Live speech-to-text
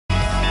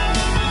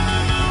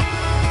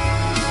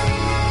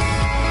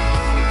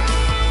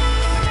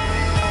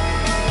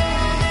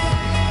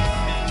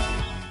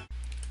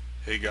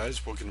Hey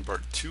guys, welcome to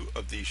part 2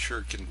 of the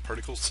Shuriken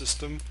Particle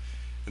system.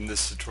 In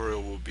this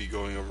tutorial we'll be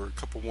going over a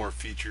couple more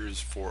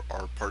features for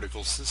our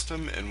particle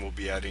system, and we'll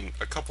be adding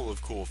a couple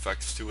of cool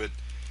effects to it,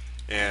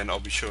 and I'll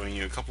be showing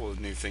you a couple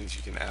of new things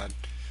you can add.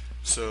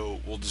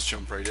 So we'll just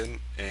jump right in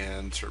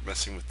and start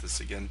messing with this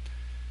again.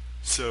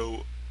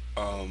 So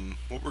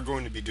what we're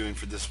going to be doing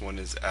for this one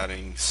is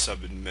adding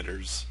sub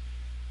emitters.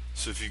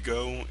 So if you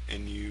go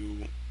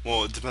and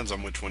well, it depends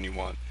on which one you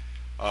want.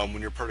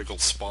 When your particle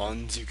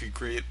spawns, you could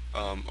create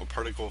a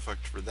particle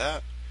effect for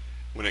that.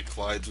 When it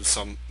collides with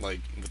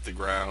with the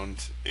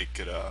ground, it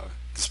could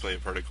display a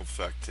particle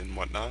effect and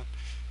whatnot.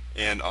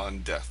 And on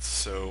death,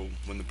 so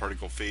when the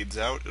particle fades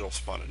out, it'll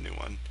spawn a new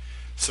one.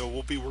 So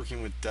we'll be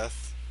working with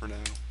death for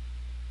now.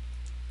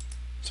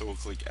 So we'll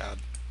click add,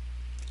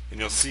 and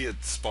you'll see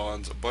it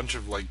spawns a bunch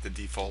of the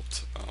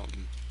default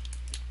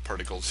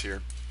particles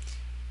here.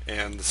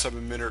 And the sub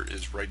emitter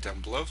is right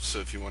down below, so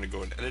if you want to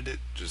go and edit it,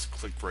 just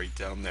click right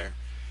down there.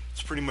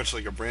 It's pretty much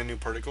like a brand new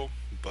particle,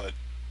 but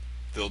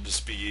they'll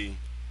just be,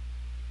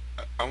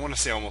 I want to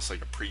say, almost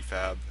like a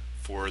prefab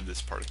for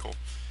this particle,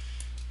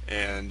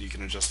 and you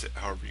can adjust it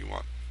however you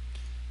want.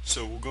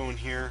 So we'll go in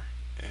here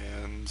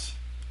and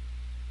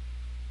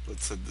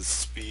let's set the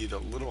speed a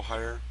little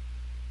higher.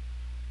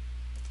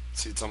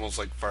 See, it's almost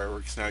like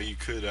fireworks. Now you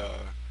could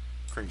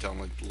crank down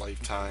the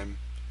lifetime,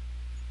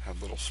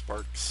 have little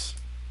sparks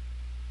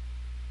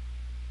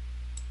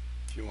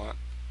if you want,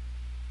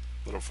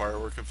 little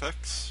firework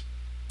effects.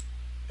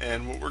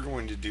 And what we're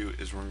going to do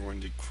is we're going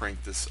to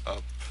crank this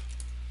up.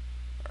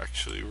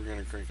 Actually, we're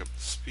going to crank up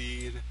the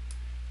speed,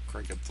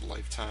 crank up the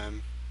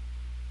lifetime.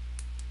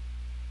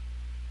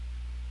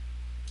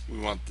 We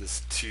want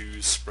this to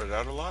spread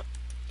out a lot,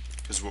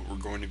 because what we're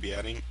going to be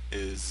adding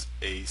is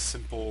a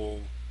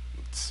simple,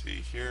 let's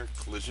see here,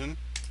 collision.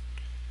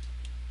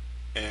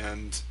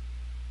 And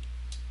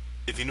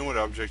if you know what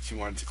object you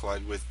want it to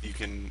collide with, you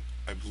can,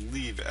 I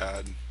believe,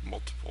 add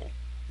multiple,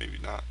 maybe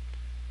not.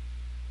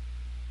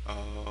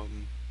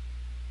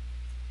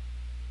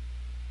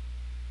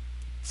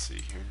 Let's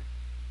see here.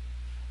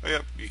 Oh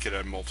yeah, you could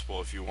add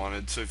multiple if you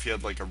wanted. So if you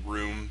had a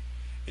room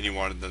and you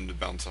wanted them to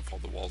bounce off all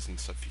the walls and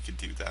stuff, you could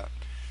do that.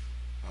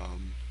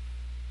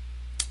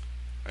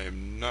 I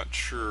am not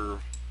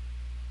sure.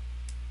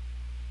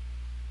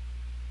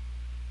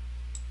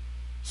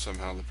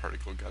 Somehow the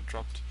particle got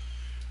dropped.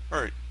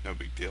 Alright, no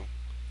big deal.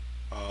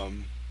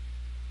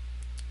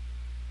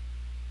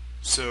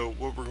 So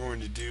what we're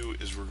going to do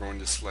is we're going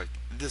to select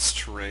this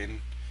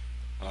terrain.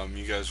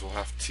 You guys will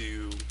have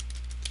to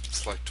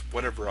select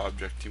whatever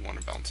object you want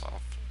to bounce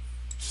off.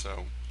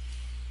 So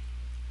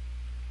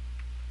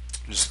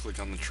just click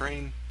on the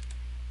terrain,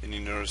 and you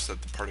notice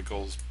that the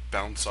particles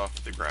bounce off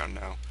of the ground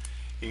now.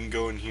 You can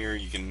go in here,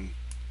 you can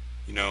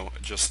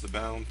adjust the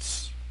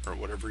bounce or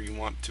whatever you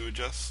want to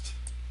adjust.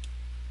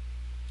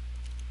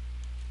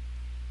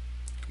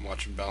 You can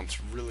watch them bounce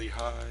really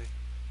high,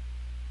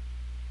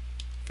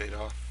 fade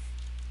off.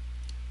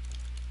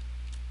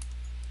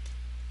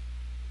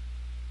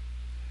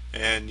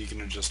 And you can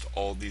adjust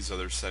all these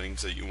other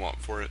settings that you want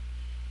for it.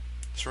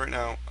 So right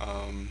now,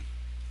 I'm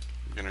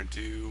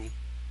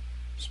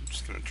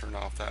just going to turn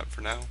off that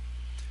for now.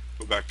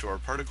 Go back to our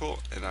particle,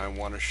 and I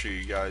want to show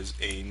you guys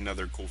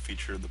another cool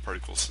feature of the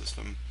particle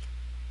system.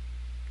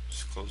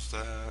 Just close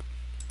that.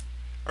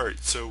 Alright,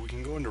 so we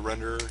can go into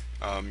render.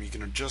 You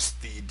can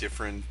adjust the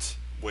different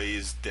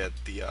ways that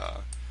the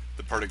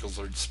particles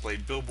are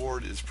displayed.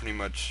 Billboard is pretty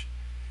much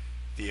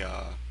the,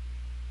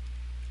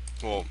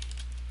 well,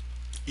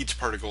 each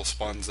particle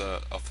spawns a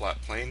flat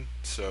plane,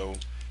 so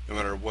no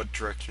matter what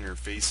direction you're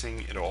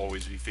facing, it'll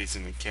always be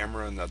facing the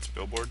camera, and that's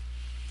Billboard.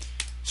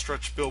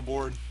 Stretch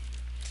Billboard,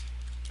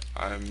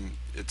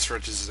 it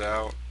stretches it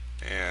out,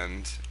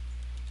 and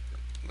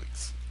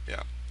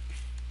yeah,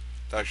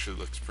 that actually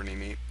looks pretty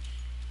neat.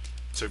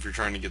 So if you're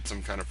trying to get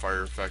some kind of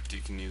fire effect,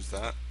 you can use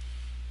that.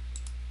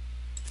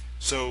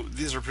 So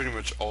these are pretty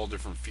much all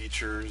different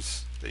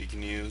features that you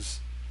can use.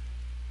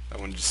 That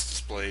one just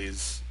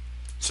displays.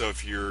 So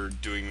if you're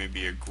doing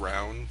maybe a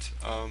ground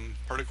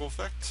particle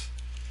effect,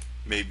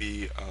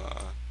 maybe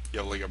you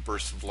have a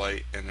burst of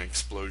light and an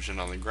explosion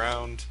on the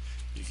ground,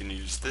 you can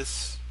use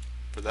this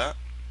for that.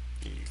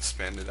 You can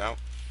expand it out.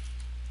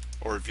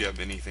 Or if you have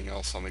anything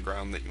else on the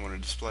ground that you want to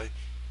display.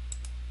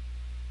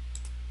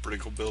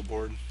 Vertical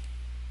billboard.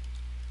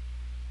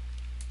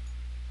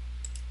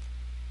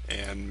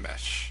 And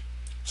mesh.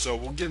 So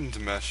we'll get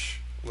into mesh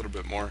a little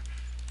bit more.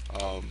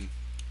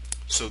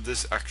 So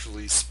this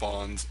actually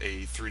spawns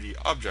a 3D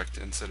object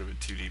instead of a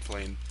 2D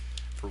plane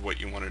for what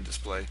you want to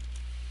display.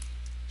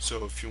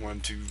 So if you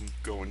want to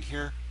go in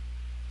here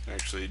and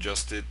actually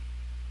adjust it,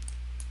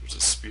 there's a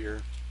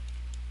sphere.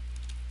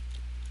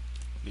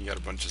 You got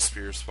a bunch of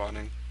spheres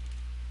spawning.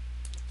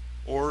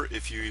 Or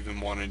if you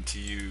even wanted to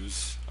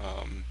use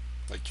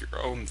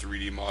your own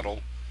 3D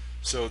model.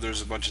 So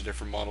there's a bunch of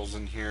different models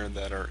in here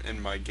that are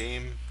in my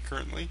game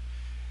currently.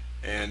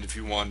 And if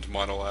you wanted to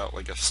model out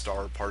a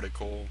star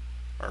particle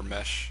or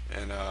mesh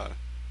and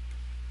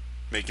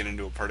make it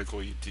into a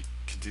particle, you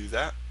could do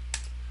that.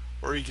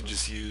 or you could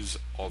just use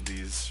all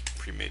these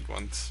pre-made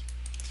ones.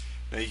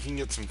 Now you can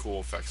get some cool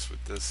effects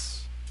with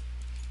this.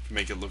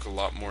 Make it look a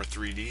lot more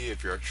 3D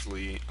if you're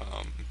actually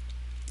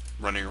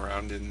running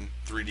around in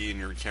 3D and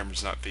your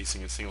camera's not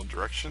facing a single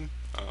direction.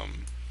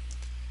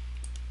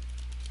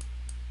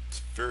 It's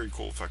a very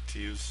cool effect to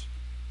use.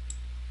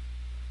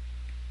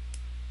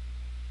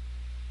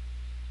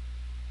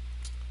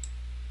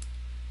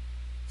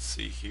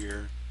 See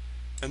here,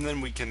 and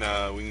then we can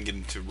get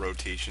into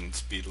rotation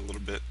speed a little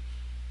bit.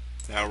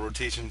 Now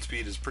rotation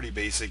speed is pretty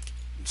basic.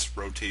 It just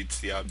rotates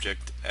the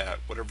object at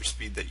whatever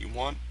speed that you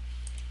want.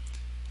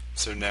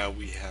 So now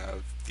we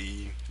have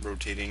the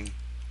rotating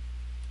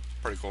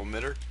particle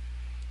emitter,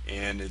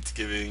 and it's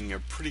giving a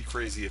pretty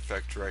crazy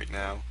effect right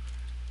now.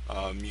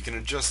 You can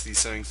adjust these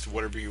settings to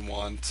whatever you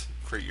want,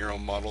 create your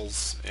own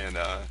models, and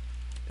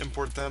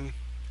import them,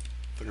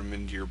 put them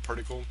into your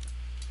particle,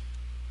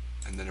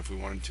 and then if we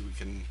wanted to, we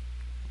can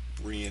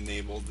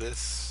re-enable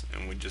this,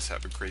 and we just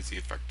have a crazy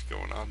effect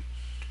going on,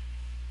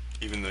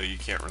 even though you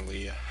can't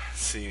really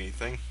see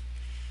anything.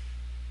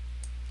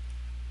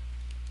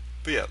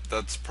 But yeah,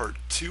 that's part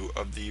 2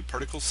 of the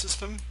particle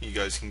system. You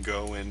guys can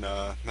go and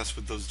mess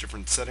with those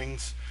different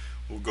settings.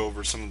 We'll go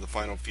over some of the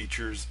final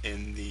features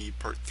in the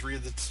part 3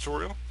 of the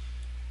tutorial,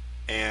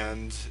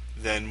 and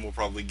then we'll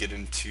probably get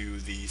into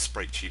the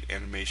sprite sheet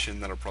animation.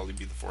 That'll probably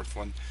be the 4th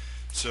one.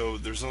 So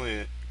there's only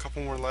a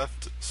couple more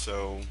left,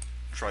 so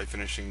try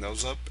finishing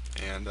those up,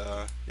 and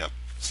yep,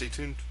 stay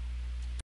tuned.